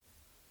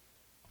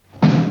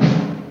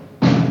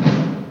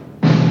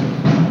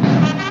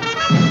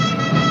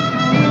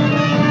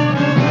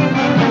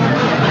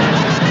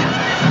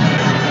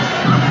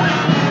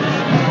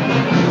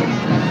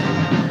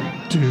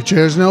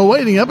Chairs No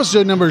Waiting,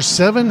 episode number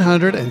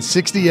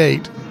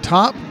 768,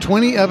 top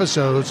 20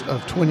 episodes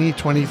of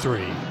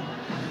 2023.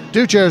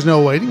 Two Chairs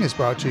No Waiting is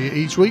brought to you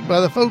each week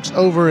by the folks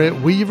over at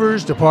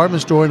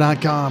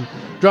WeaversDepartmentStore.com.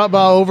 Drop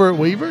by over at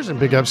Weavers and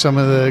pick up some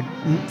of the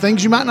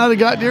things you might not have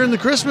got during the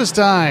Christmas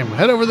time.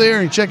 Head over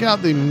there and check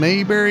out the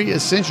Mayberry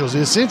Essentials. The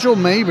Essential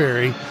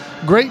Mayberry,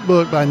 great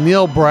book by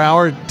Neil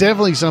Brower.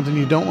 Definitely something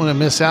you don't want to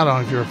miss out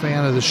on if you're a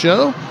fan of the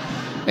show.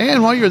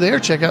 And while you're there,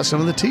 check out some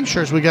of the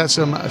t-shirts. We got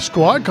some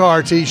Squad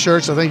Car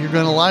t-shirts I think you're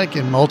going to like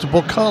in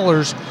multiple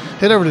colors.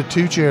 Head over to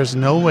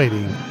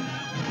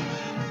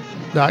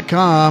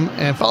twocairsnowaiting.com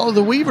and follow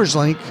the Weavers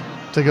link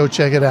to go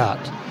check it out.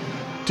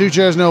 Two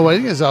Chairs No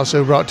Waiting is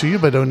also brought to you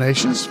by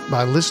donations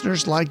by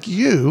listeners like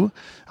you.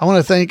 I want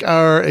to thank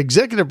our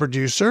executive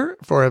producer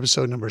for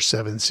episode number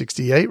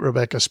 768,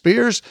 Rebecca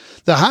Spears,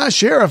 the High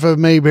Sheriff of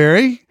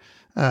Mayberry,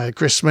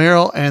 Chris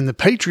Merrill, and the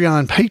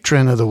Patreon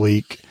patron of the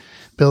week,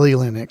 Billy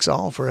Lennox,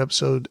 all for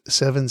episode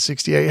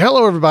 768.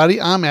 Hello, everybody.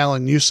 I'm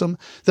Alan Newsom,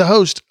 the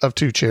host of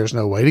Two Chairs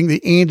No Waiting,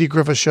 the Andy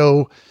Griffith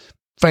Show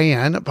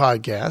fan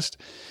podcast.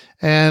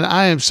 And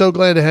I am so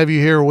glad to have you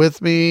here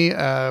with me.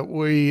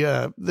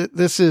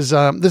 This is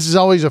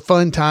always a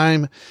fun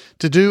time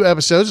to do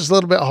episodes. It's a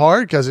little bit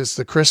hard because it's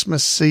the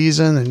Christmas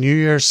season, the New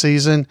Year's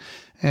season,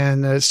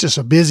 and it's just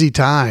a busy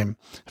time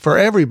for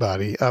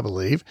everybody, I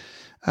believe.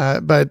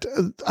 But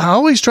I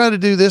always try to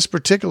do this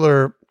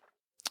particular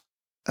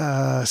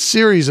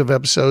series of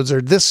episodes, or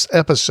this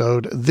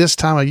episode, this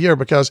time of year,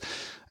 because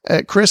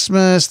at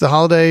Christmas, the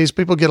holidays,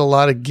 people get a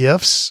lot of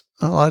gifts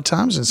a lot of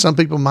times, and some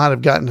people might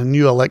have gotten a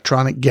new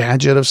electronic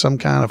gadget of some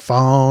kind of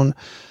phone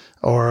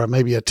or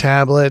maybe a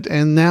tablet,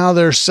 and now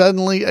they're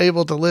suddenly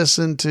able to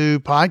listen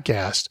to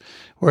podcasts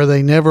where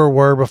they never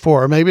were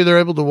before. Or maybe they're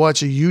able to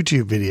watch a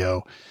YouTube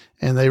video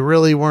and they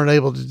really weren't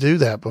able to do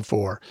that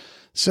before.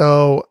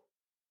 So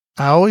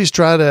I always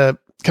try to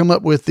come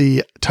up with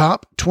the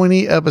top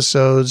 20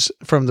 episodes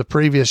from the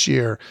previous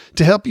year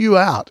to help you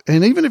out.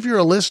 And even if you're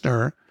a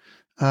listener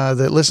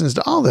that listens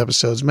to all the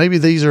episodes, maybe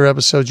these are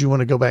episodes you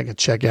want to go back and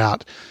check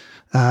out,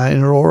 and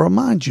it'll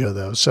remind you of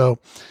those. So,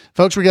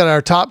 folks, we got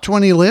our top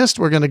 20 list.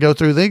 We're going to go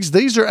through these.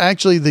 These are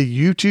actually the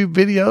YouTube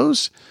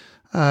videos,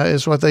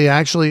 is what they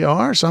actually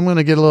are. So I'm going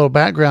to get a little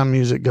background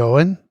music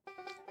going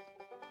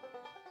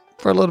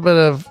for a little bit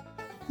of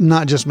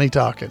not just me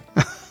talking.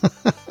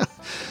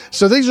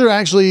 So these are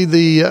actually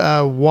the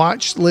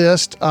watch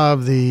list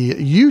of the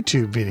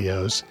YouTube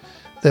videos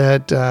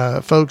that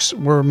folks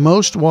were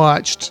most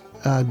watched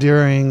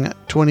during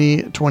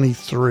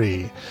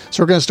 2023.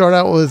 So we're going to start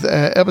out with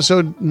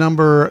episode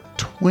number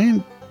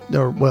 20,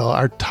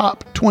 our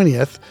top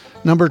 20th,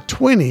 number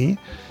 20.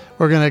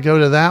 We're going to go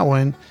to that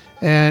one,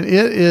 and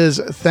it is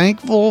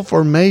Thankful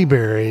for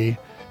Mayberry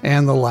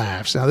and the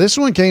Laughs. Now, this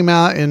one came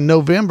out in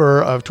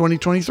November of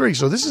 2023,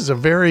 so this is a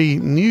very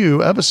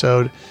new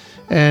episode.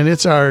 And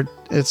it's in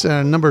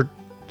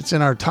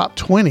our top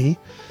 20,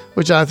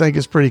 which I think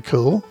is pretty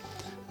cool.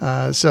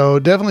 So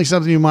definitely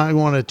something you might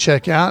want to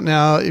check out.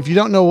 Now, if you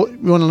don't know, you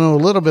want to know a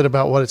little bit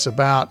about what it's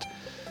about.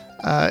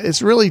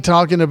 It's really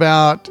talking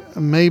about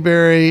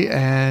Mayberry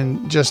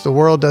and just the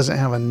world doesn't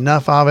have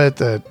enough of it,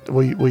 that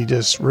we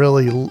just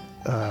really,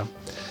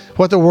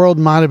 what the world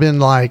might have been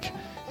like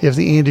if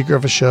the Andy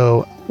Griffith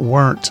Show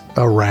weren't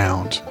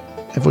around,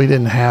 if we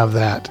didn't have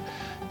that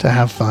to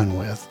have fun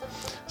with.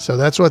 So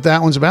that's what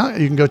that one's about.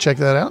 You can go check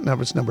that out.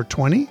 It's number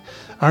 20.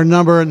 Our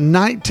number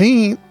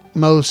 19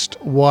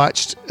 most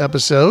watched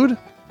episode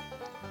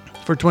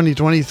for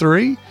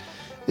 2023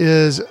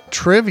 is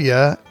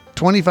Trivia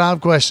 25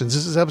 Questions.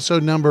 This is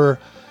episode number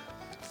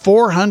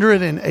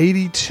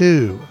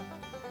 482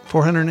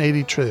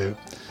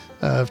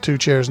 of Two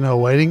Chairs No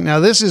Waiting. Now,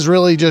 this is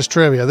really just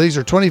trivia. These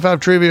are 25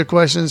 trivia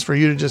questions for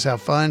you to just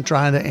have fun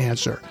trying to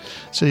answer.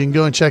 So you can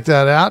go and check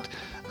that out.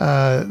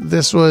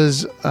 This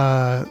was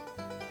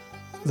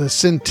the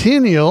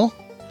centennial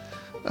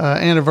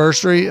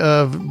anniversary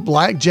of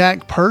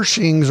Blackjack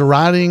Pershing's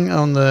riding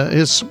on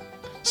his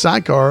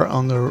sidecar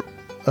on the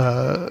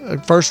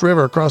first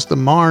river across the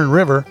Marne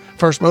River,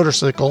 first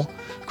motorcycle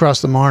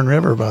across the Marne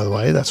River, by the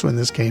way. That's when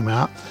this came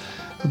out.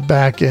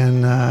 Back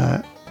in,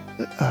 like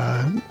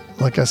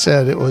I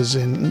said, it was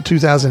in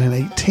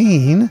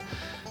 2018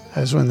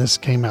 is when this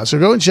came out. So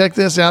go and check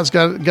this out. It's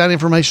got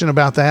information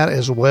about that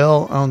as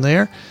well on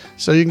there.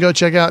 So you can go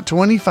check out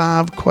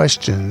 25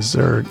 questions.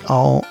 They're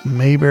all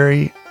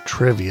Mayberry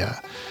trivia.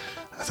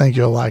 I think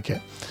you'll like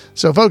it.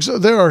 So, folks,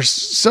 there are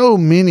so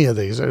many of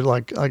these.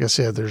 Like I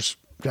said, there's,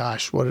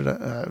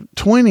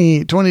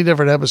 20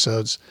 different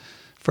episodes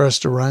for us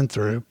to run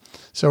through.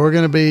 So we're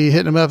going to be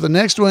hitting them up. The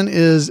next one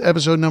is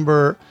episode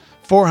number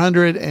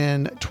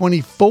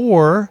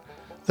 424.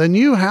 The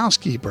New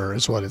Housekeeper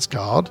is what it's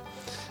called.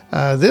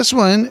 This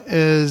one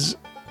is...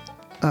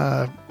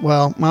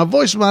 my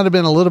voice might have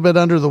been a little bit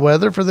under the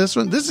weather for this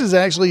one. This is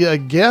actually a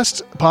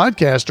guest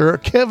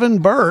podcaster, Kevin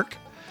Burke.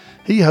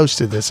 He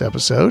hosted this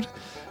episode,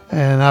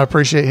 and I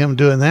appreciate him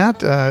doing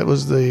that. It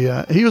was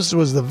he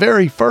was the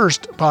very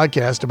first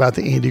podcast about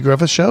the Andy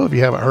Griffith Show. If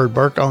you haven't heard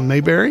Burke on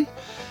Mayberry,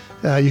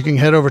 You can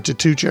head over to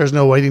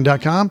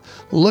twochairsnowaiting.com.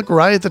 Look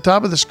right at the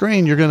top of the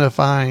screen. You're going to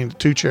find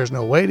Two Chairs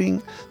No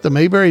Waiting, the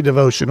Mayberry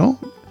Devotional,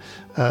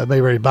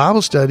 Mayberry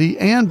Bible Study,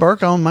 and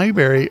Burke on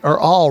Mayberry are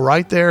all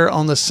right there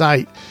on the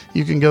site.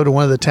 You can go to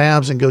one of the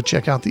tabs and go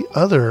check out the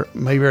other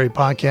Mayberry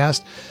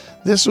podcast.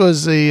 This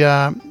was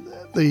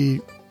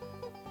the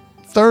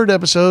third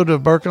episode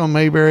of Burke on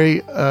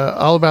Mayberry,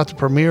 all about the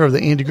premiere of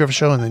the Andy Griffith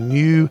Show and the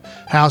new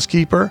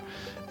housekeeper.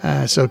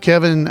 So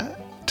Kevin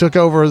took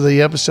over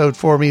the episode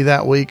for me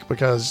that week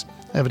because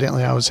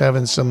evidently I was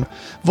having some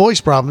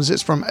voice problems.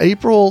 It's from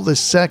April the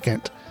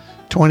 2nd,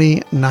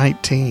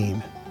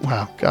 2019.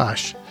 Wow,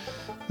 gosh.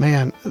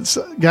 Man,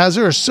 guys,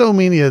 there are so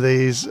many of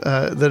these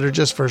that are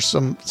just for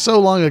so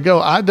long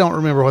ago. I don't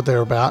remember what they're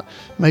about.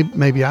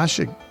 Maybe I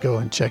should go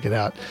and check it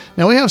out.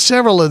 Now, we have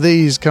several of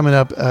these coming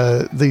up,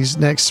 these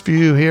next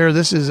few here.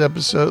 This is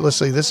episode, let's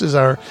see, this is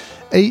our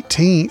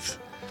 18th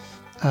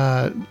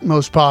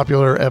most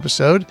popular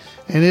episode,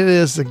 and it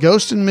is the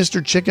Ghost and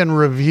Mr. Chicken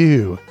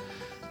review.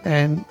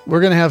 And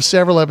we're going to have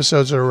several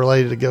episodes that are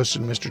related to Ghost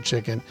and Mr.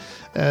 Chicken.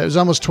 It was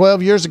almost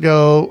 12 years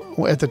ago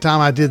at the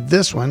time I did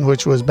this one,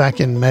 which was back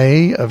in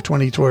May of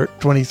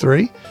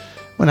 2023,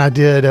 when I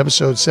did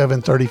episode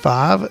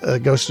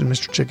 735, Ghost and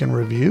Mr. Chicken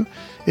review.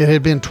 It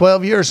had been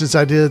 12 years since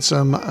I did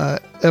some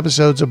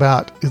episodes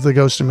about the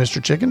Ghost and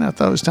Mr. Chicken. I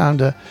thought it was time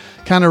to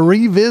kind of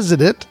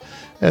revisit it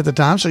at the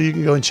time, so you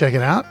can go and check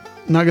it out.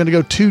 I'm not going to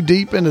go too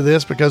deep into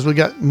this because we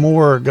got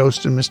more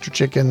Ghost and Mr.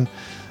 Chicken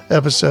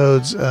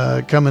episodes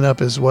coming up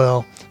as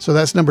well. So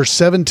that's number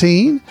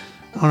 17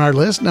 on our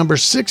list. Number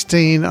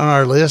 16 on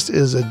our list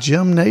is a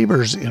Jim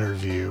Nabors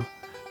interview.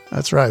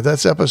 That's right.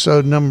 That's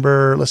episode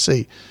number,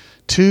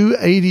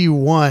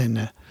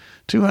 281.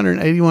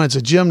 281. It's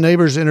a Jim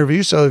Nabors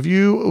interview. So if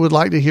you would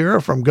like to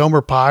hear from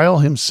Gomer Pyle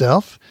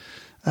himself,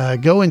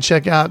 go and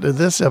check out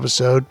this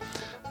episode.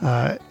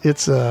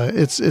 It's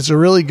a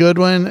really good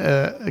one.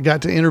 I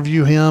got to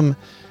interview him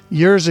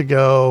years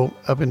ago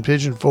up in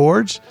Pigeon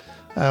Forge.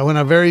 When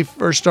I very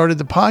first started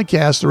the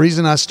podcast, the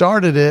reason I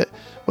started it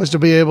was to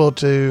be able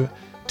to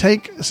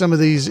take some of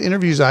these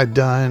interviews I'd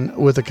done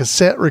with a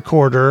cassette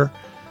recorder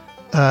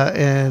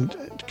and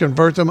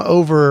convert them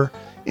over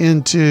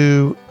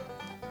into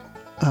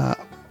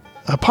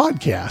a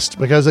podcast,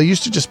 because they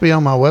used to just be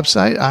on my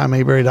website,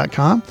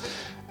 imayberry.com.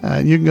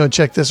 You can go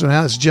check this one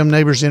out. It's Jim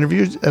Nabors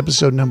interview,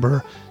 episode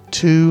number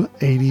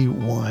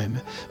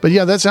 281. But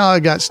yeah, that's how I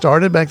got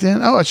started back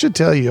then. Oh, I should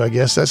tell you, I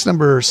guess that's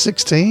number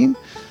 16.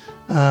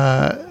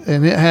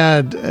 And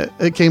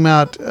it came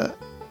out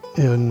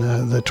in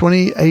the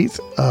 28th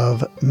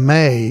of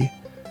May,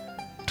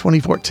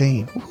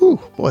 2014.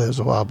 Whew, boy, that was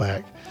a while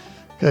back.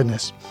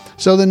 Goodness.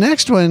 So the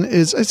next one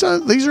is,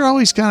 these are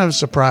always kind of a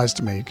surprise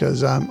to me,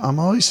 because I'm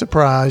always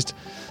surprised.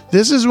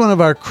 This is one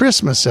of our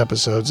Christmas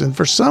episodes. And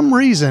for some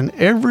reason,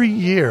 every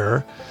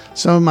year,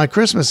 some of my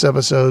Christmas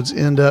episodes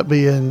end up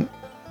being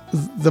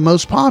the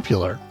most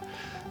popular.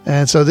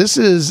 And so this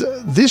is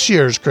this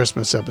year's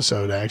Christmas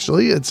episode,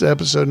 actually. It's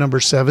episode number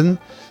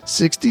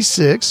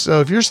 766.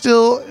 So if you're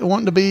still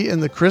wanting to be in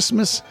the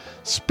Christmas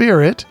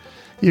spirit,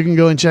 you can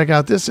go and check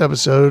out this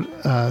episode,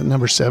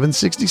 number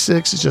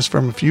 766. It's just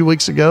from a few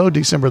weeks ago,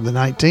 December the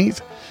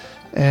 19th.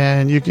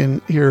 And you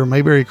can hear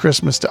Mayberry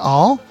Christmas to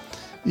All.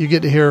 You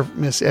get to hear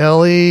Miss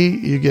Ellie.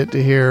 You get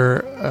to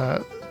hear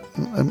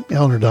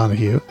Eleanor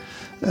Donahue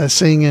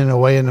singing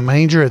Away in the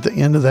Manger at the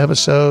end of the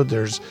episode.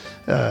 There's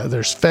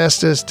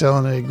Festus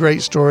telling a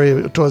great story.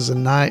 It was the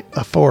night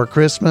before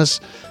Christmas.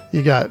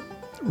 You got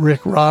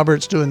Rick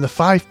Roberts doing the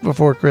fife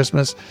before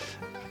Christmas.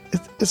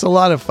 It's a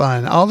lot of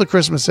fun. All the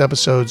Christmas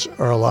episodes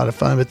are a lot of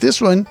fun, but this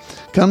one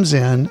comes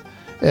in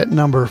at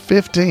number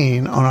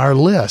 15 on our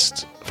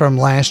list from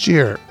last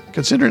year.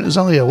 Considering it was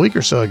only a week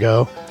or so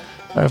ago,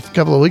 a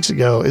couple of weeks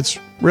ago, it's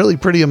really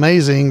pretty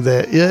amazing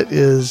that it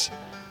is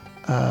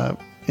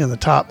in the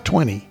top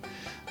 20.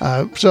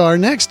 So our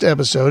next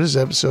episode is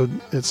it's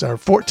our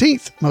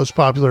 14th most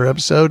popular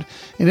episode,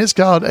 and it's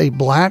called A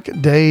Black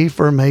Day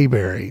for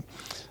Mayberry.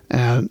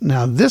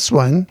 Now this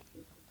one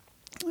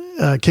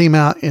came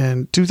out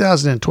in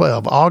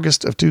 2012,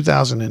 August of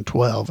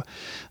 2012,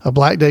 A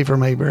Black Day for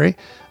Mayberry.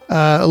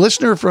 A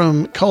listener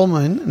from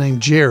Coleman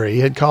named Jerry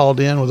had called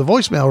in with a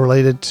voicemail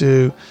related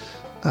to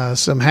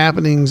some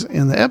happenings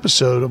in the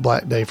episode of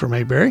Black Day for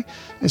Mayberry.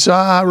 And so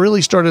I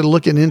really started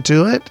looking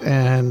into it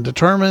and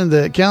determined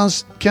that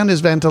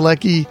Countess Van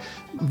Telecky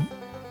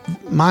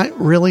might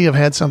really have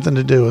had something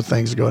to do with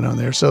things going on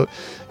there. So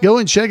go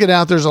and check it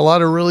out. There's a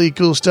lot of really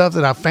cool stuff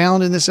that I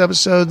found in this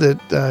episode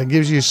that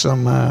gives you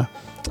some,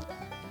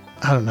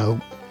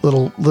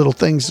 little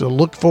things to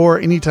look for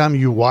anytime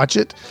you watch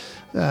it.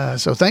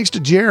 So thanks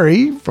to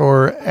Jerry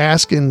for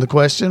asking the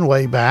question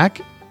way back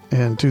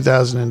in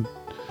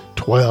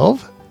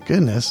 2012.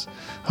 Goodness.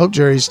 Hope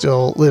Jerry's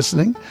still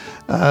listening.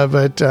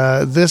 But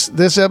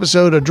this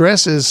episode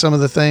addresses some of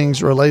the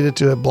things related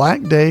to A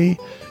Black Day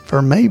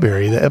for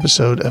Mayberry, the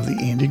episode of the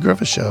Andy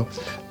Griffith Show.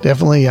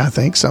 Definitely, I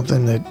think,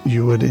 something that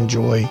you would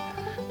enjoy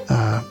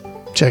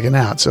checking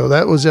out. So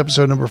that was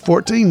episode number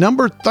 14.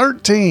 Number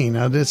 13.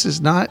 Now,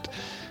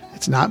 it's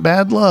It's not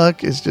bad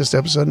luck. It's just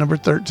episode number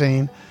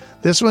 13.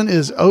 This one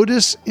is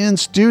Otis in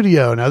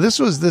Studio. Now, this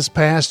was this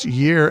past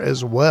year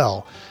as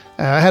well.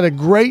 I had a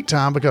great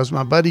time because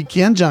my buddy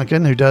Ken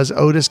Junkin, who does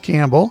Otis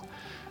Campbell,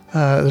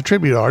 the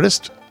tribute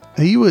artist,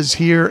 he was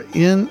here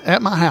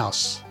at my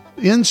house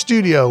in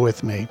studio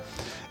with me.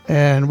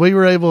 And we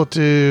were able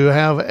to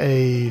have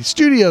a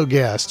studio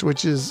guest,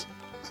 which is,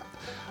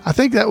 I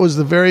think that was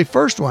the very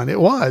first one. It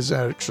was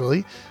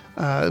actually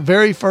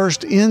very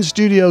first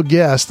in-studio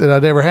guest that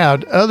I'd ever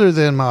had, other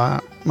than my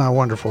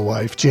wonderful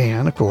wife,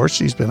 Jan, of course.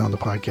 She's been on the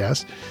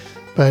podcast.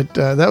 But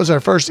that was our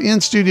first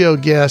in-studio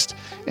guest,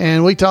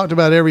 and we talked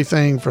about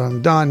everything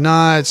from Don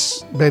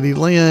Knotts, Betty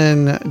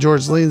Lynn,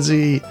 George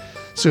Lindsay,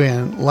 Sue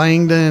Ann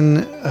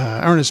Langdon,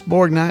 Ernest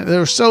Borgnine. There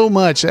was so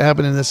much that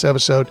happened in this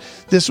episode.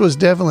 This was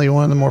definitely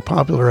one of the more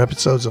popular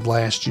episodes of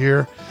last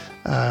year.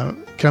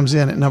 Comes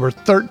in at number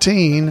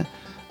 13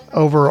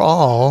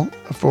 overall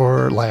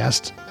for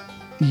last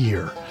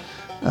year.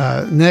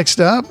 Next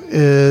up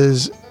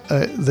is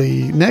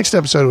the next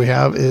episode we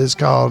have is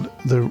called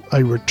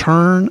A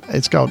Return.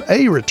 It's called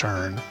A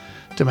Return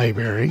to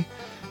Mayberry.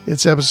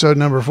 It's episode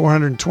number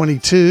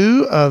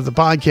 422 of the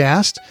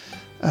podcast.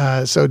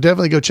 So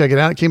definitely go check it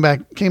out. It came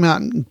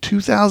out in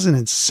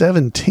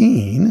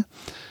 2017.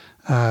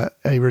 A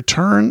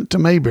Return to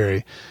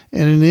Mayberry,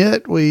 and in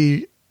it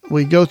we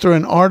go through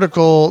an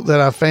article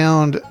that I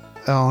found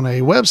on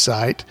a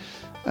website.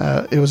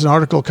 It was an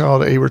article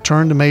called A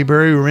Return to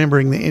Mayberry,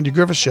 Remembering the Andy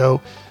Griffith Show,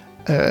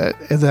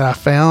 that I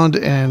found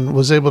and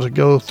was able to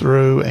go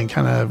through and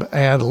kind of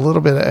add a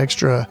little bit of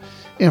extra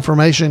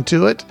information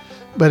to it.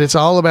 But it's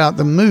all about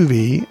the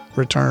movie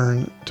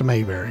Return to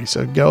Mayberry.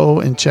 So go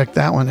and check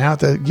that one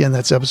out. Again,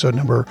 that's episode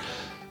number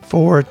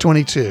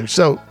 422.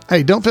 So,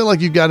 hey, don't feel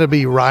like you've got to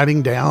be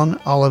writing down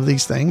all of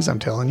these things I'm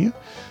telling you,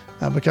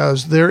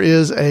 because there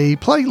is a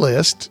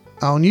playlist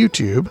on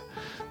YouTube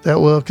that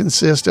will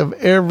consist of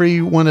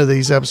every one of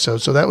these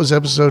episodes. So that was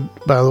episode,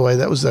 by the way,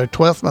 that was their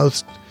 12th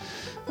most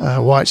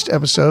watched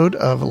episode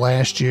of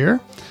last year.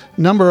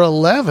 Number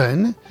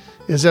 11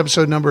 is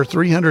episode number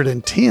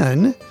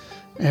 310,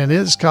 and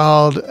it's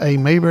called A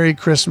Mayberry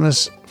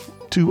Christmas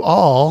to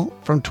All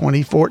from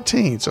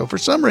 2014. So for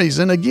some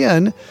reason,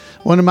 again,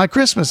 one of my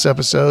Christmas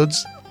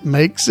episodes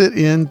makes it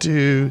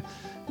into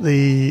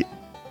the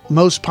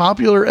most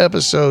popular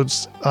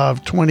episodes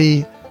of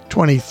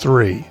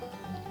 2023.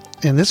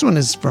 And this one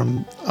is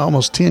from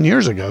almost 10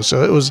 years ago.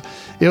 So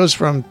it was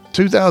from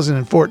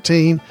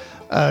 2014.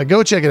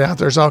 Go check it out.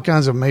 There's all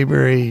kinds of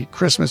Mayberry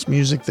Christmas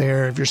music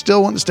there. If you're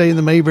still wanting to stay in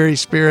the Mayberry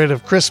spirit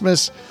of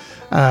Christmas,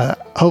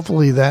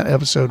 hopefully that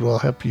episode will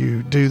help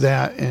you do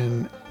that.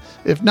 And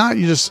if not,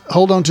 you just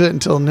hold on to it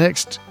until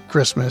next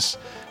Christmas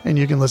and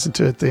you can listen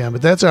to it then.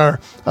 But that's our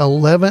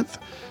 11th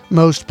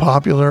most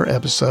popular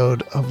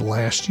episode of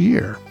last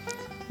year.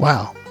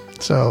 Wow.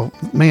 So,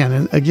 man,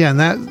 and again,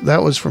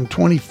 that was from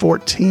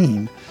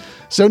 2014.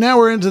 So now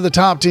we're into the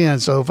top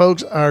 10. So,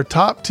 folks, our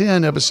top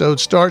 10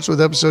 episode starts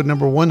with episode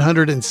number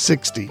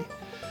 160.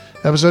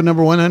 Episode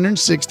number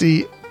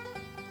 160,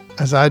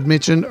 as I'd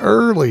mentioned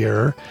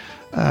earlier,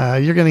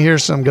 you're going to hear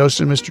some Ghost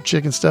and Mr.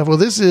 Chicken stuff. Well,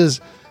 this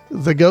is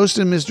the Ghost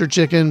and Mr.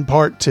 Chicken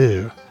Part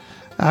 2.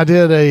 I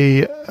did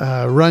a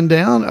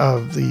rundown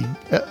of the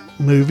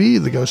movie,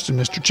 The Ghost and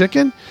Mr.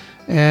 Chicken,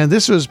 and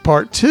this was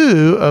part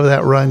 2 of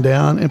that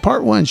rundown, and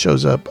part 1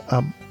 shows up,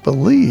 I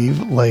believe,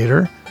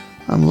 later.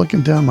 I'm looking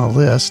down my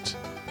list.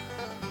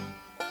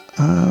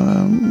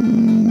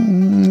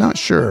 Not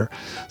sure.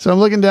 So I'm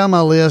looking down my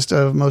list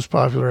of most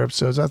popular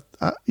episodes.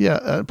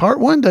 Part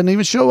 1 doesn't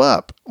even show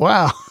up.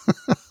 Wow.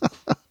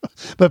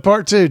 But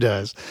part 2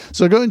 does.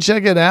 So go and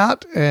check it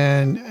out,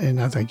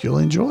 and I think you'll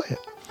enjoy it.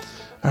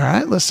 All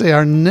right, let's see.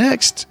 Our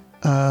next,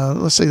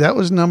 that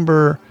was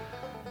number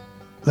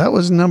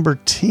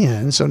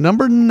 10. So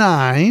number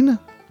 9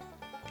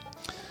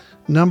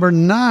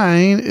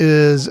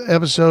 is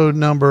episode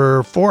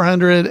number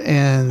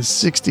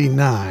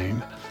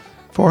 469.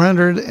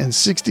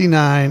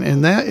 469,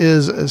 and that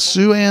is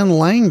Sue Ann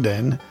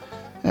Langdon.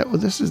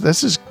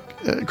 This is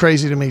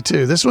crazy to me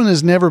too. This one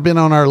has never been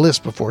on our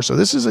list before, so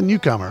this is a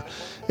newcomer.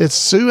 It's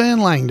Sue Ann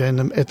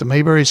Langdon at the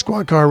Mayberry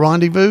Squad Car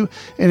Rendezvous,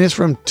 and it's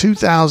from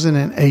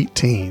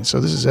 2018.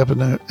 So this is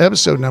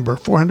episode number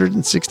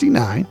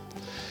 469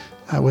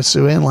 with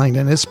Sue Ann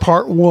Langdon. It's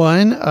part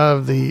 1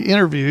 of the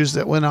interviews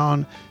that went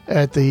on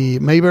at the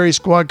Mayberry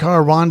Squad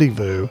Car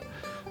Rendezvous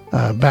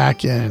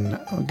back in,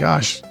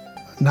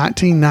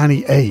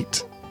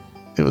 1998.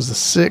 It was the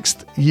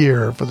 6th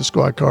year for the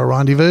Squad Car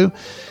Rendezvous.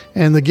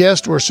 And the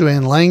guests were Sue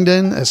Ann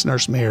Langdon, that's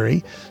Nurse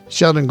Mary,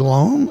 Sheldon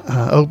Glom,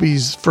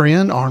 Opie's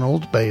friend,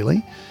 Arnold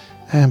Bailey,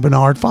 and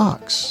Bernard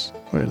Fox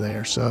were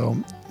there. So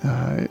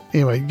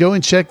anyway, go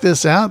and check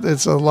this out.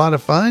 It's a lot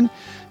of fun.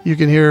 You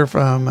can hear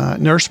from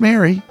Nurse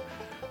Mary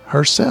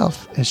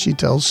herself as she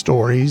tells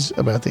stories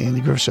about the Andy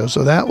Griffith Show.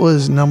 So that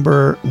was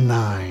number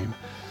 9.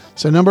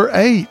 So number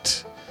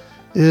 8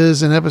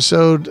 is an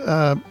episode,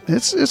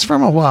 it's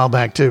from a while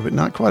back too, but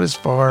not quite as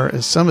far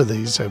as some of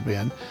these have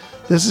been.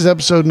 This is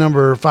episode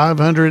number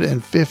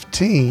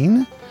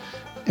 515,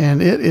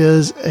 and it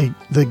is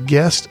the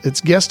guest.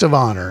 It's Guest of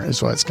Honor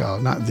is what it's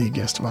called, not the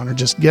Guest of Honor,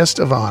 just Guest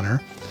of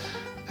Honor.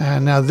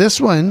 And now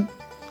this one,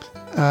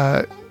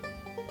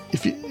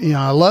 if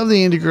I love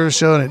the Andy Griffith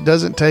Show, and it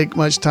doesn't take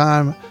much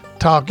time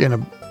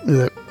talking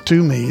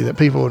to me that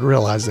people would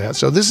realize that.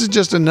 So this is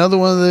just another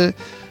one of the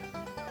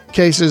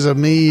cases of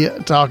me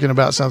talking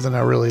about something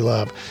I really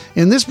love.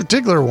 In this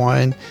particular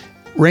one,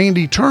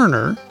 Randy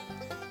Turner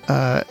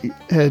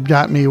had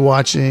got me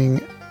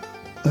watching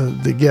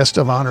the Guest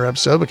of Honor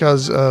episode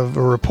because of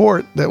a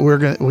report that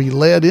we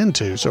led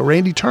into. So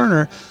Randy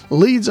Turner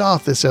leads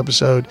off this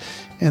episode,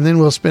 and then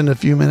we'll spend a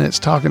few minutes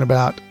talking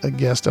about a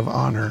Guest of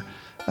Honor,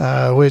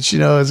 which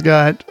has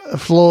got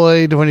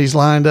Floyd when he's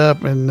lined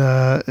up, and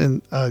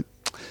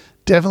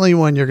definitely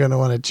one you're going to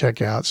want to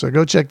check out. So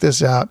go check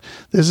this out.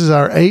 This is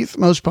our 8th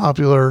most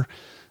popular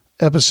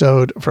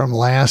episode from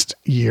last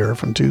year,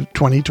 from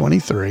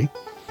 2023.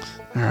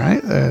 All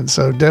right, and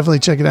so definitely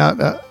check it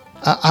out.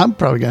 I'm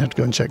probably going to have to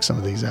go and check some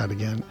of these out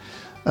again.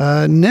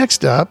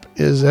 Next up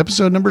is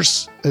episode number,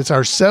 it's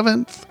our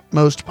 7th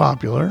most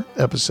popular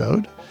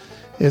episode.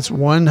 It's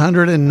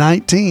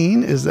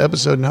 119 is the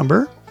episode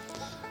number.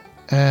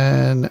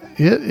 And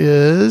it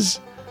is,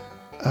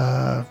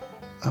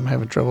 I'm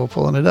having trouble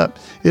pulling it up.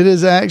 It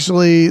is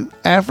actually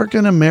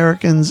African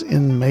Americans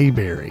in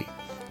Mayberry.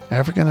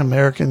 African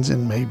Americans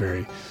in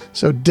Mayberry.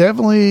 So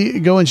definitely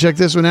go and check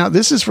this one out.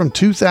 This is from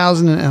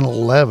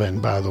 2011,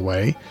 by the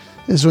way.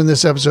 Is when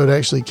this episode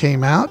actually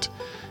came out,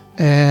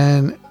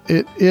 and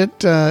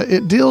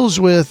it deals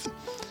with,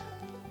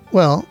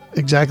 well,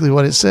 exactly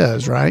what it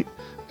says, right?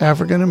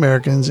 African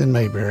Americans in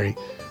Mayberry.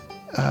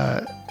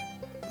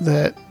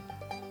 That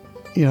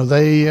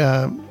they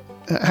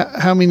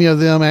how many of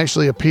them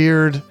actually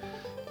appeared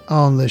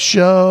on the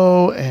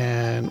show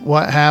and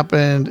what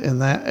happened, and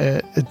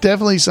that it's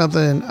definitely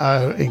something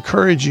I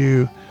encourage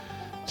you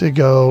to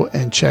go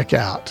and check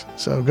out.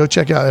 So go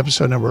check out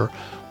episode number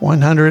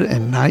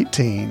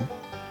 119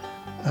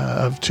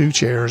 of Two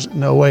Chairs,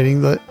 No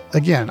Waiting.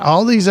 Again,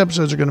 all these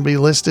episodes are going to be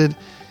listed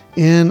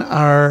in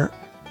our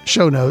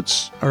show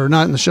notes, or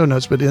not in the show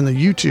notes, but in the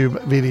YouTube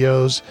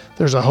videos.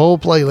 There's a whole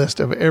playlist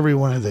of every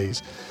one of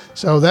these.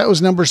 So that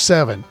was number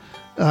 7.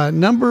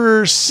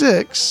 Number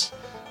 6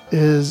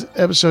 is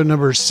episode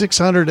number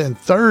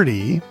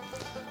 630.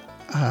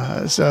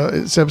 So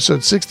it's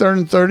episode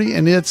 630,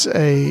 and it's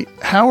a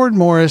Howard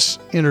Morris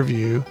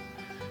interview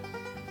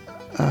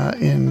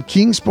in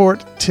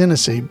Kingsport,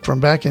 Tennessee, from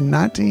back in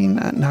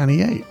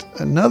 1998.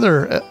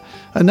 Another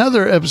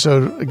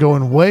episode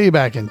going way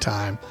back in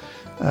time,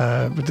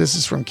 but this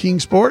is from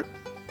Kingsport.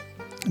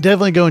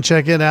 Definitely go and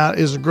check it out.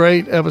 It's a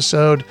great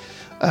episode,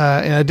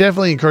 and I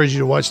definitely encourage you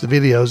to watch the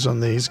videos on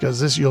these,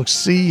 because you'll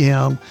see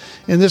him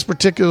in this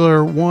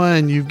particular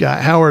one. You've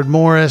got Howard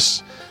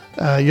Morris.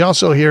 You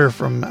also hear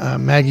from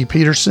Maggie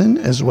Peterson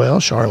as well.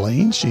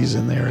 Charlene, she's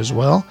in there as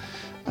well.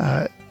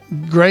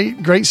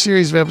 Great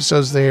series of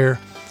episodes there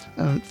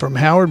from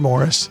Howard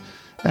Morris.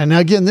 And now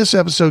again, this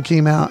episode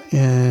came out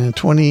in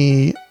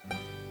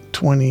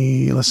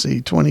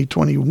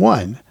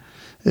 2021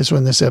 is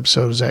when this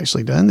episode was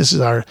actually done. This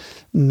is our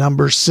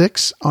number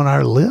 6 on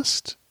our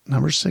list.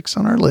 Number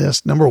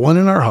 1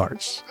 in our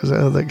hearts. Is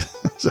that how they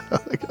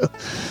go?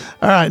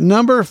 All right,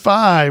 number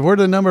 5. We're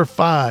to number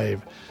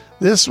 5.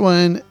 This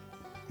one,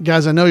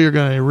 guys, I know you're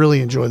going to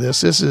really enjoy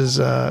this. This is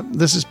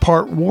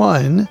part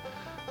 1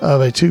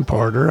 of a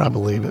 2-parter. I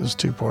believe it was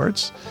 2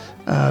 parts.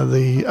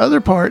 The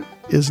other part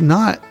is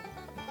not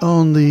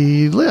on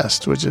the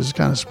list, which is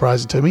kind of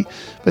surprising to me.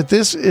 But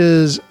this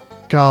is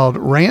called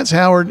Rance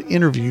Howard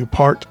Interview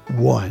Part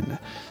 1.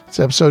 It's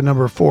episode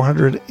number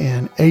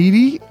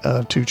 480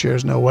 of Two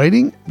Chairs, No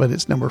Waiting, but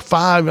it's number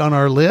 5 on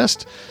our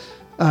list.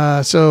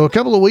 So a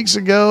couple of weeks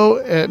ago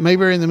at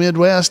Mayberry in the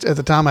Midwest, at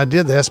the time I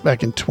did this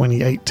back in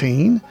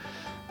 2018,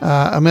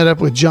 I met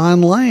up with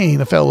John Lane,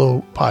 a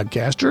fellow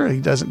podcaster. He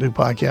doesn't do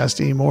podcasts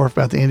anymore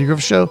about the Andy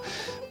Griffith Show,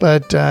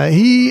 but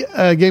he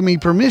gave me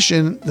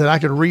permission that I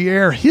could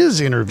re-air his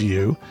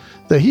interview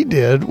that he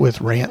did with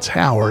Rance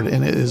Howard,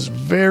 and it is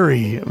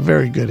very,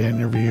 very good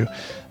interview.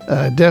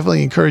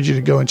 Definitely encourage you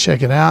to go and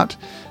check it out.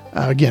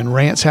 Again,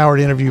 Rance Howard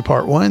Interview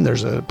Part 1.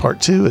 There's a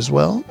Part 2 as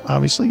well.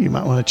 Obviously, you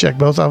might want to check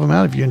both of them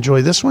out if you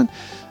enjoy this one.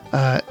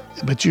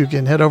 But you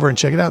can head over and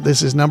check it out.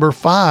 This is number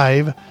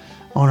 5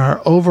 on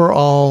our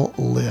overall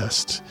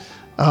list.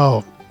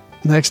 Oh,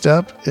 next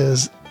up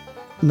is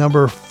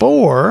number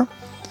 4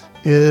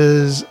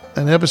 is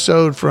an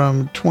episode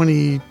from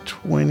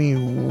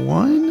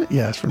 2021.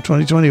 Yes, from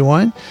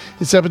 2021.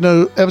 It's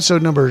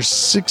episode number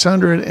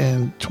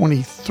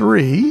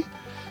 623,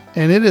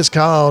 and it is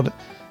called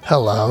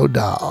Hello,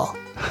 Doll.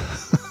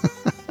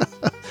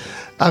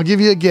 I'll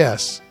give you a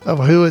guess of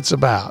who it's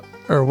about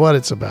or what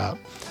it's about.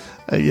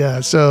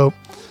 So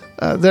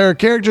there are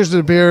characters that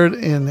appeared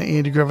in the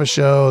Andy Griffith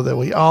Show that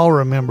we all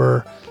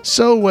remember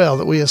so well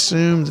that we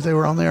assumed they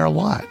were on there a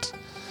lot.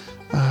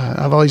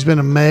 I've always been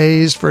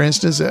amazed, for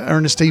instance, that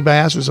Ernest T.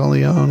 Bass was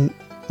only on,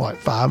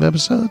 5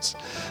 episodes?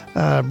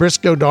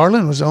 Briscoe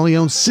Darling was only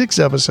on 6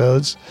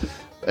 episodes.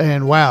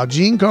 And wow,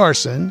 Gene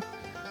Carson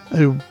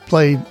who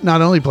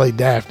not only played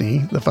Daphne,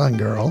 the fun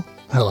girl,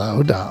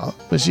 hello, doll,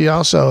 but she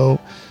also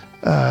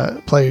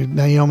played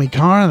Naomi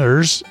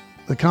Connors,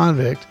 the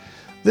convict.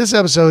 This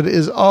episode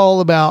is all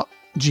about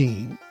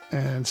Gene.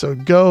 And so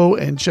go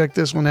and check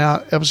this one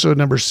out. Episode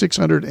number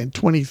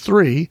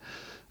 623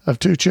 of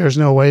Two Chairs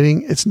No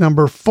Waiting. It's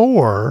number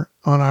 4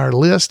 on our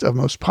list of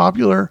most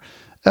popular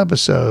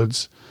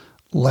episodes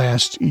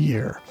last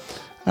year.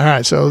 All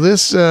right, so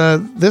this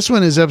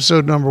one is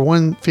episode number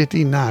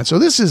 159. So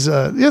this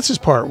is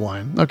part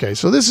 1. Okay,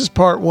 so this is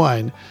part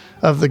 1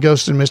 of the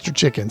Ghost and Mr.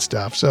 Chicken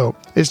stuff. So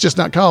it's just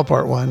not called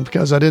part 1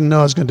 because I didn't know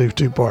I was going to do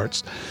 2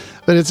 parts.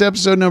 But it's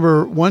episode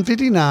number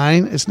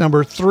 159. It's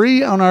number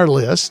 3 on our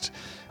list,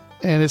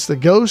 and it's the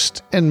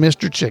Ghost and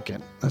Mr.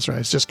 Chicken. That's right.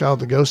 It's just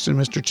called the Ghost and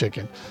Mr.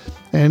 Chicken.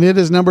 And it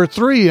is number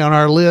 3 on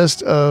our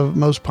list of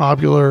most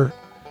popular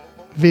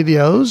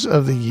videos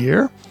of the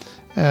year.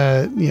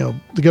 The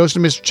Ghost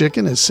and Mr.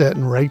 Chicken is set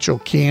in Rachel,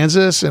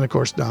 Kansas. And of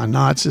course, Don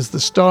Knotts is the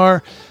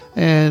star.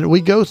 And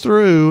we go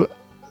through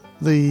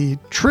the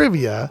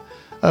trivia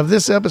of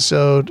this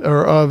episode,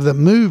 or of the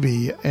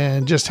movie,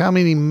 and just how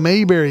many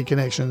Mayberry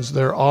connections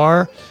there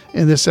are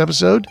in this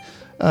episode,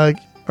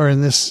 or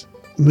in this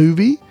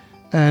movie.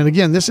 And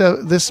again, this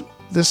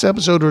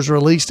episode was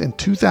released in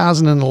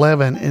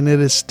 2011, and it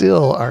is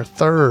still our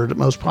 3rd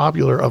most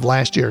popular of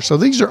last year. So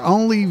these are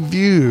only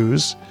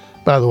views,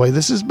 by the way.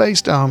 This is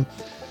based on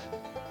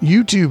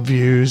YouTube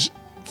views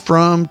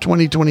from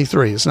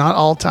 2023. It's not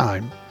all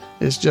time.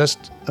 It's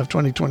just of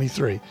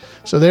 2023.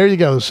 So there you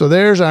go. So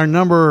there's our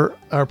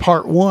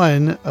part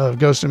 1 of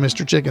Ghost and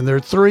Mr. Chicken. There are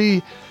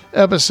 3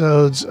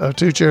 episodes of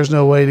Two Chairs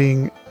No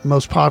Waiting,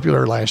 most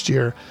popular last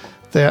year,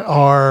 that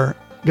are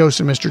Ghost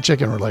and Mr.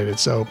 Chicken related.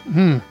 So,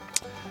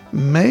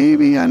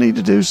 maybe I need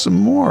to do some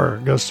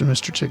more Ghost and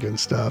Mr. Chicken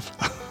stuff.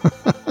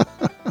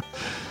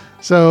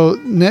 So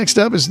next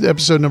up is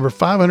episode number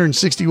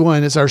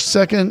 561. It's our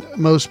 2nd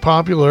most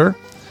popular,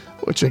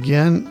 which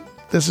again,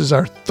 this is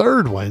our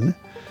 3rd one.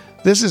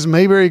 This is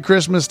Mayberry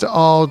Christmas to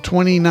All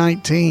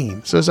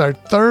 2019. So it's our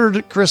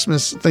 3rd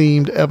Christmas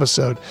themed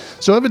episode.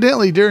 So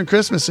evidently during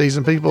Christmas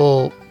season,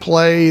 people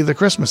play the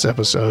Christmas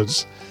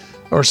episodes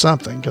or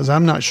something, because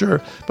I'm not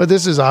sure. But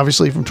this is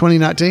obviously from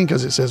 2019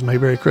 because it says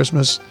Mayberry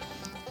Christmas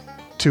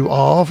to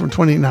All from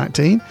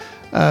 2019.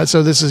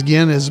 So this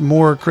again is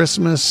more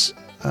Christmas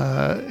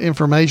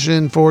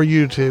information for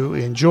you to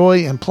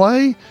enjoy and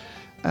play.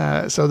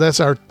 So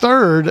that's our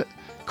 3rd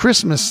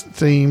Christmas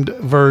themed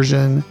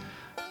version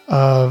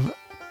of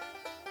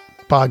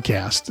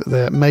podcast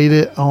that made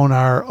it on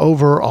our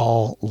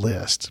overall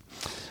list.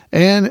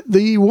 And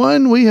the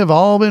one we have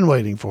all been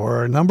waiting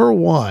for, number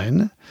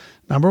one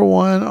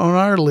on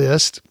our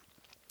list.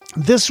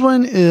 This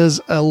one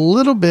is a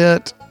little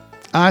bit,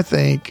 I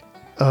think,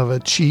 of a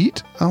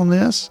cheat on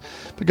this,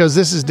 because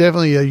this is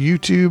definitely a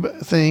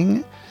YouTube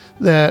thing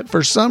that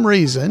for some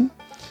reason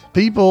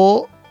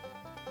people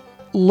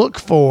look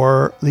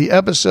for the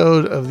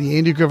episode of the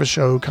Andy Griffith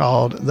Show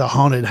called The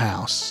Haunted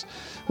House.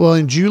 Well,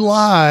 in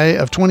July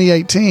of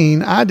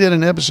 2018, I did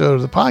an episode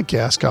of the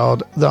podcast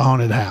called The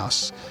Haunted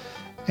House.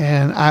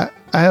 And I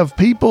have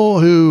people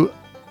who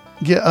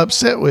get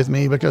upset with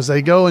me because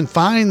they go and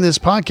find this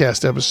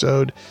podcast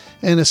episode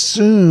and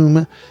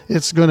assume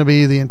it's going to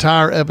be the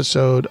entire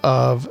episode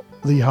of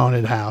The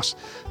Haunted House.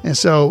 And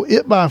so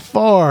it by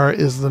far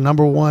is the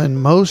number 1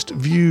 most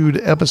viewed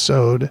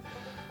episode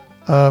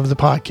of the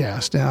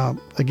podcast. Now,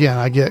 again,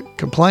 I get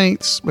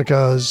complaints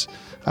because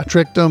I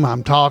tricked them.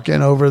 I'm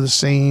talking over the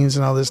scenes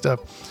and all this stuff.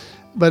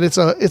 But it's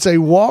a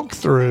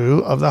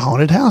walkthrough of the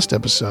Haunted House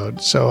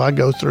episode. So I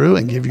go through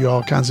and give you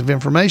all kinds of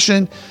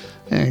information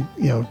and,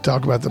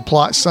 talk about the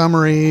plot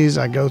summaries.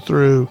 I go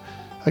through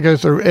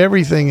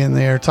everything in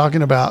there,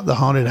 talking about the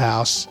Haunted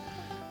House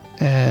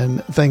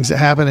and things that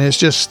happen. And it's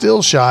just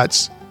still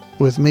shots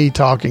with me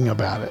talking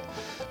about it.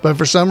 But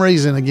for some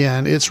reason,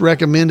 again, it's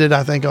recommended,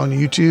 I think, on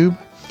YouTube.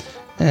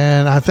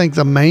 And I think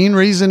the main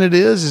reason it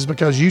is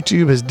because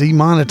YouTube has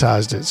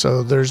demonetized it.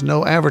 So there's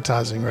no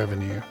advertising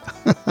revenue.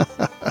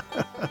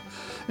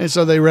 And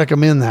so they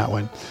recommend that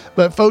one.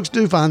 But folks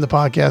do find the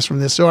podcast from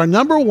this. So our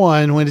number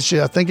 1,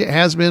 I think it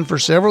has been for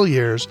several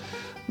years,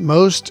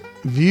 most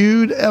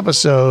viewed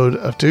episode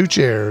of Two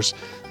Chairs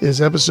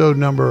is episode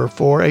number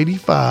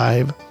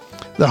 485,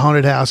 The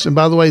Haunted House. And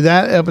by the way,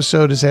 that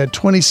episode has had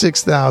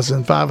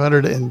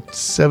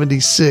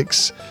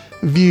 26,576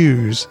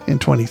 views in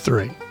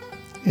 23.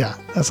 Yeah,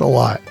 that's a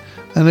lot.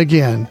 And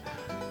again,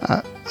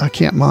 I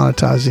can't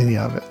monetize any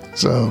of it.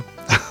 So,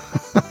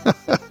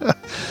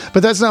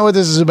 but that's not what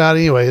this is about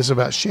anyway. It's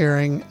about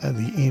sharing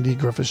the Andy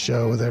Griffith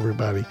Show with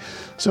everybody.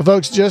 So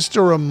folks, just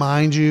to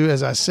remind you,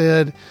 as I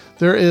said,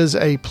 there is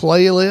a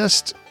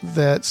playlist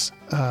that's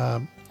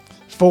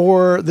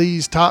for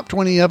these top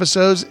 20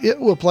 episodes. It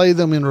will play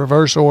them in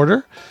reverse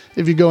order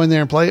if you go in there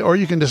and play, or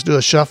you can just do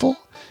a shuffle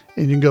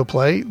and you can go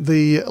play.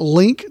 The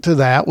link to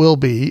that will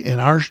be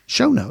in our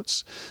show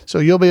notes. So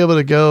you'll be able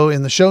to go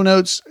in the show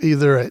notes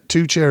either at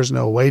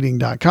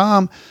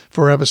twochairsnowaiting.com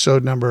for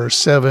episode number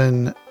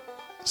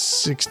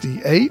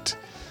 768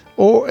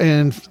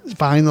 and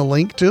find the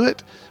link to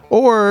it,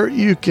 or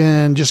you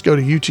can just go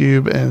to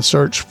YouTube and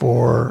search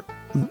for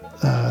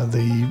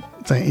the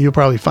thing. You'll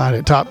probably find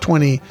it. Top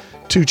 20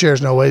 Two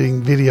Chairs No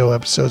Waiting video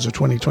episodes of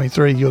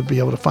 2023. You'll be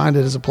able to find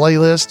it as a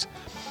playlist.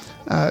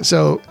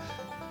 So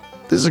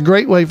this is a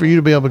great way for you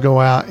to be able to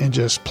go out and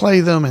just play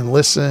them and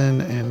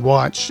listen and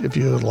watch if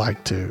you would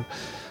like to.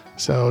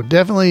 So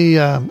definitely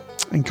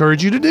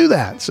encourage you to do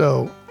that.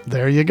 So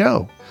there you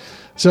go.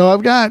 So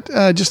I've got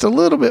just a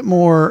little bit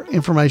more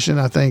information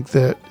I think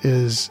that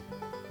is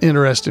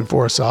interesting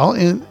for us all.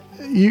 And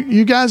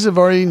you guys have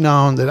already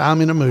known that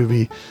I'm in a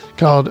movie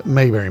called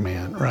Mayberry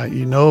Man, right?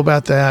 You know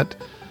about that.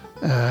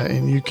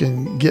 And you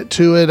can get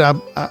to it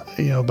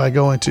by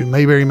going to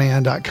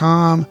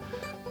mayberryman.com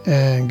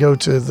and go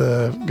to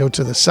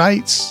the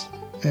sites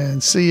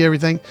and see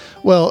everything.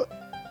 Well,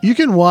 you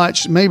can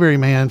watch Mayberry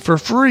Man for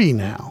free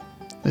now.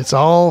 It's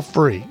all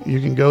free. You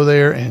can go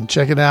there and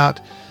check it out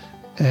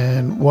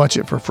and watch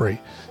it for free.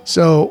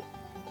 So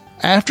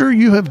after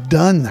you have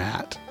done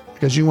that,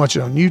 because you can watch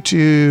it on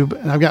YouTube,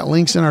 and I've got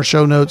links in our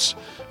show notes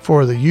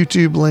for the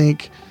YouTube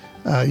link.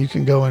 You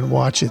can go and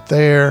watch it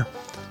there.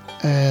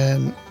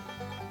 And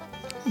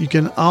you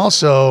can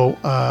also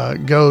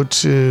go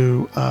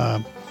to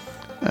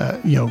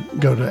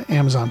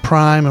Amazon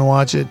Prime and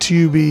watch it.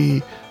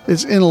 Tubi.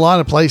 It's in a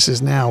lot of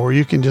places now where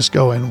you can just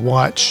go and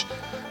watch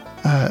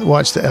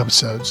the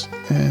episodes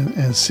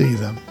and see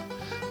them.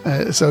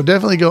 So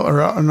definitely go,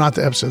 or not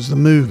the episodes, the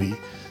movie.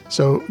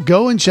 So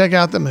go and check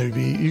out the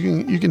movie.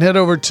 You can head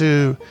over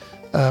to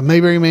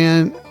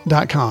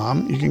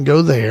mayberryman.com. You can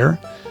go there,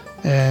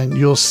 and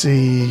you'll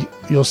see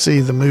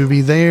the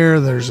movie there.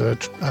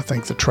 I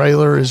think the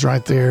trailer is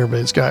right there,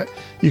 but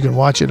you can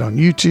watch it on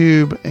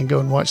YouTube and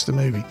go and watch the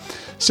movie.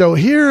 So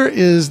here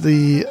is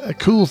the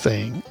cool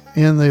thing.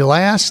 In the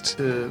last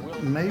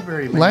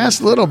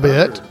little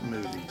bit,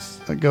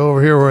 I go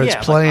over here where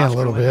it's playing a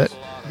little bit.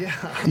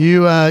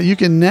 Yeah. You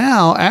can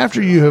now,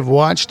 after you have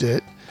watched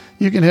it,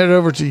 you can head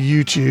over to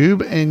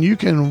YouTube and you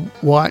can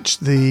watch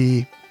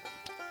the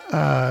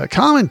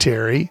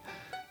commentary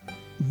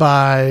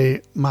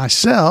by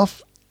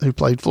myself, who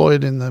played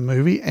Floyd in the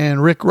movie,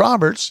 and Rick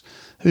Roberts,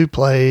 who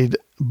played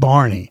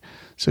Barney.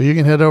 So you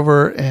can head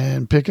over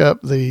and pick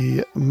up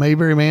the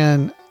Mayberry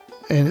Man,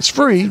 and it's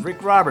free.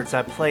 Rick Roberts.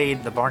 I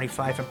played the Barney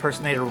Fife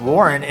impersonator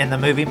Warren in the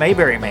movie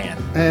Mayberry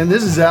Man. And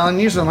this is Alan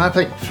Newsom. I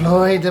played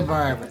Floyd the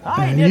Barber.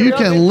 And you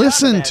can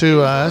listen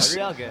to us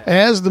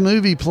as the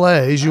movie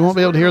plays. You won't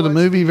be able to hear the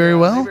movie very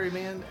well,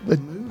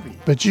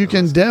 but you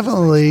can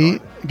definitely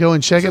go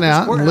and check it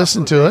out and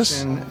listen to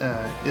us.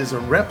 Is a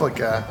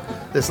replica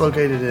that's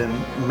located in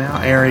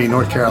Mount Airy,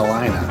 North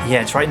Carolina.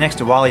 Yeah, it's right next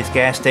to Wally's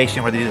gas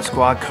station where they do the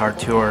squad car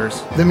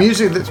tours. The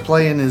music that's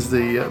playing is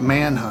the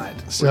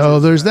Manhunt.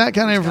 So there's that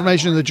kind of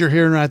information that you're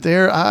hearing right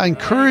there. I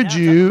encourage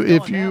you,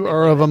 if you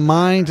are of a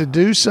mind to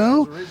do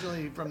so,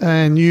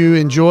 and you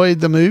enjoyed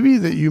the movie,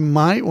 that you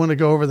might want to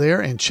go over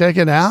there and check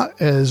it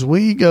out as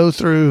we go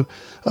through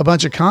a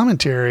bunch of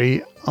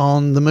commentary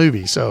on the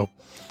movie. So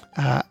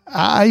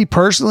I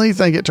personally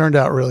think it turned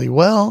out really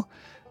well.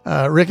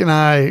 Rick and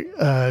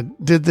I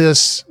did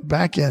this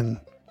back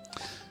in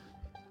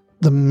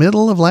the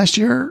middle of last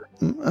year,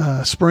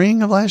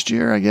 spring of last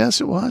year, I guess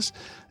it was.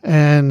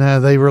 And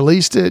they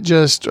released it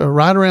just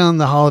right around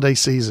the holiday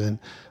season.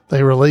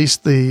 They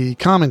released the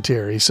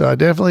commentary. So I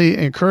definitely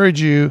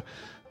encourage you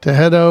to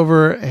head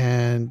over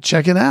and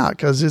check it out,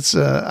 because it's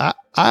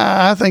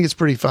I think it's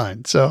pretty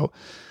fun. So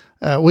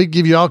we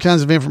give you all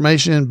kinds of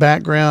information,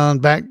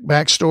 background,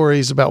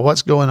 backstories about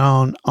what's going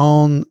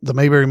on the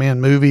Mayberry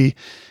Man movie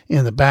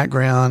in the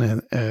background,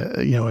 and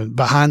and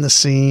behind the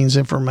scenes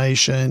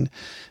information,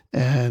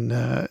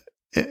 and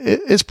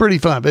it's pretty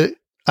fun. But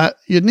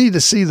you'd need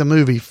to see the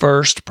movie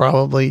first,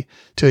 probably,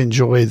 to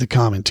enjoy the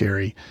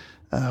commentary.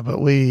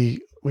 But we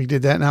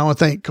did that, and I want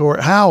to thank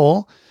Court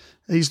Howell.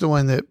 He's the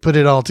one that put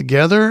it all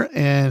together,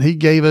 and he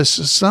gave us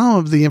some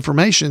of the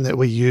information that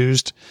we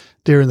used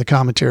during the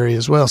commentary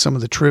as well, some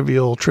of the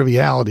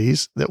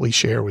trivialities that we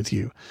share with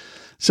you.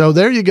 So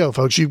there you go,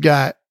 folks. You've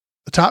got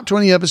the top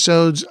 20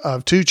 episodes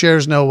of Two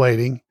Chairs No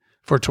Waiting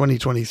for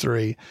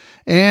 2023.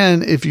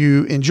 And if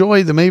you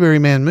enjoyed the Mayberry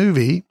Man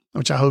movie,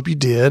 which I hope you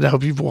did, I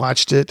hope you've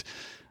watched it,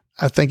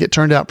 I think it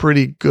turned out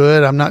pretty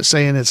good. I'm not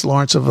saying it's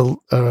Lawrence of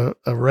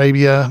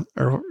Arabia,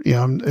 or,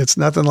 it's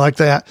nothing like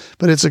that,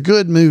 but it's a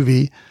good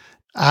movie,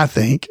 I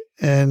think.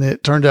 And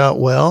it turned out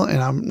well,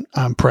 and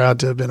I'm proud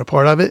to have been a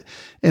part of it.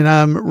 And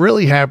I'm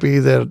really happy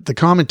that the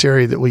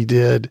commentary that we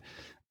did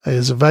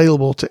is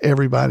available to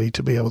everybody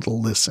to be able to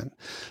listen.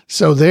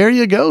 So there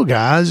you go,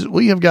 guys.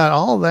 We have got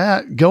all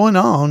that going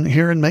on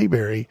here in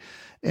Mayberry.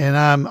 And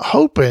I'm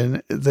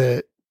hoping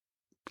that,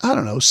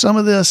 some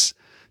of this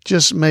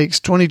just makes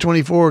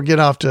 2024 get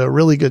off to a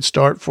really good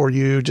start for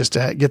you, just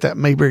to get that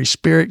Mayberry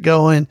spirit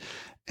going,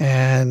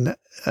 and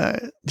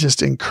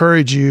just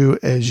encourage you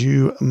as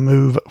you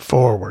move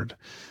forward,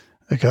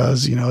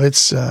 because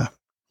it's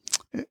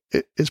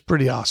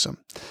pretty awesome.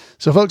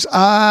 So, folks,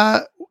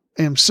 I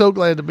am so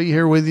glad to be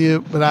here with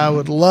you, but I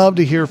would love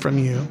to hear from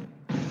you.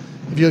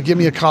 If you'll give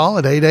me a call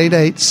at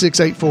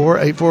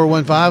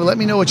 888-684-8415, let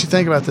me know what you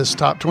think about this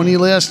top 20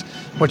 list,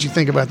 what you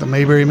think about the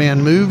Mayberry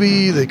Man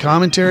movie, the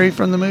commentary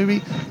from the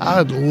movie.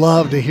 I'd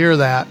love to hear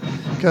that,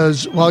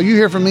 because while you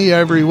hear from me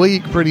every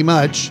week pretty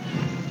much,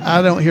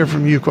 I don't hear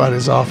from you quite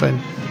as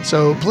often.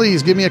 So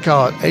please give me a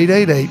call at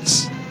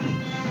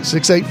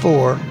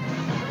 888-684.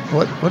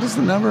 What is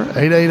the number?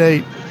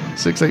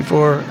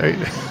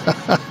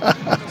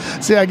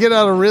 888-684. See, I get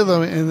out of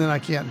rhythm and then I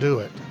can't do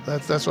it.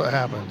 That's what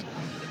happened.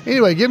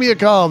 Anyway, give me a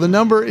call. The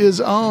number is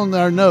on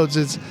our notes.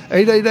 It's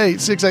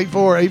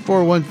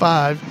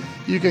 888-684-8415.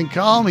 You can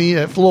call me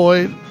at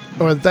Floyd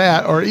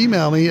or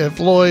email me at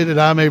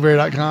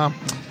floyd@imayberry.com.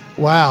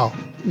 Wow.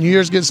 New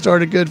Year's gets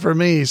started good for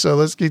me. So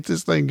let's keep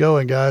this thing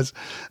going, guys.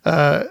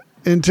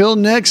 Until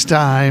next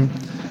time,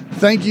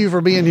 thank you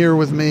for being here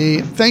with me.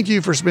 Thank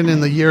you for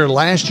spending the year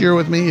last year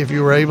with me if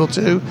you were able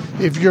to.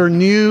 If you're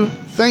new,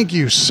 thank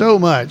you so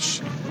much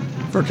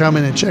for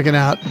coming and checking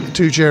out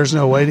Two Chairs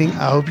No Waiting.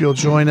 I hope you'll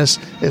join us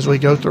as we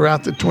go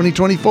throughout the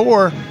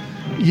 2024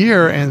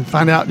 year and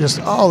find out just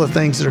all the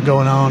things that are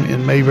going on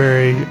in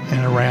Mayberry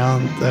and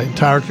around the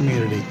entire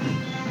community.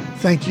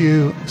 Thank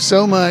you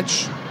so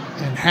much,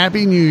 and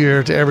Happy New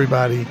Year to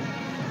everybody.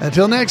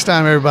 Until next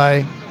time,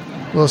 everybody,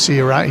 we'll see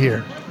you right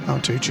here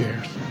on Two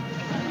Chairs.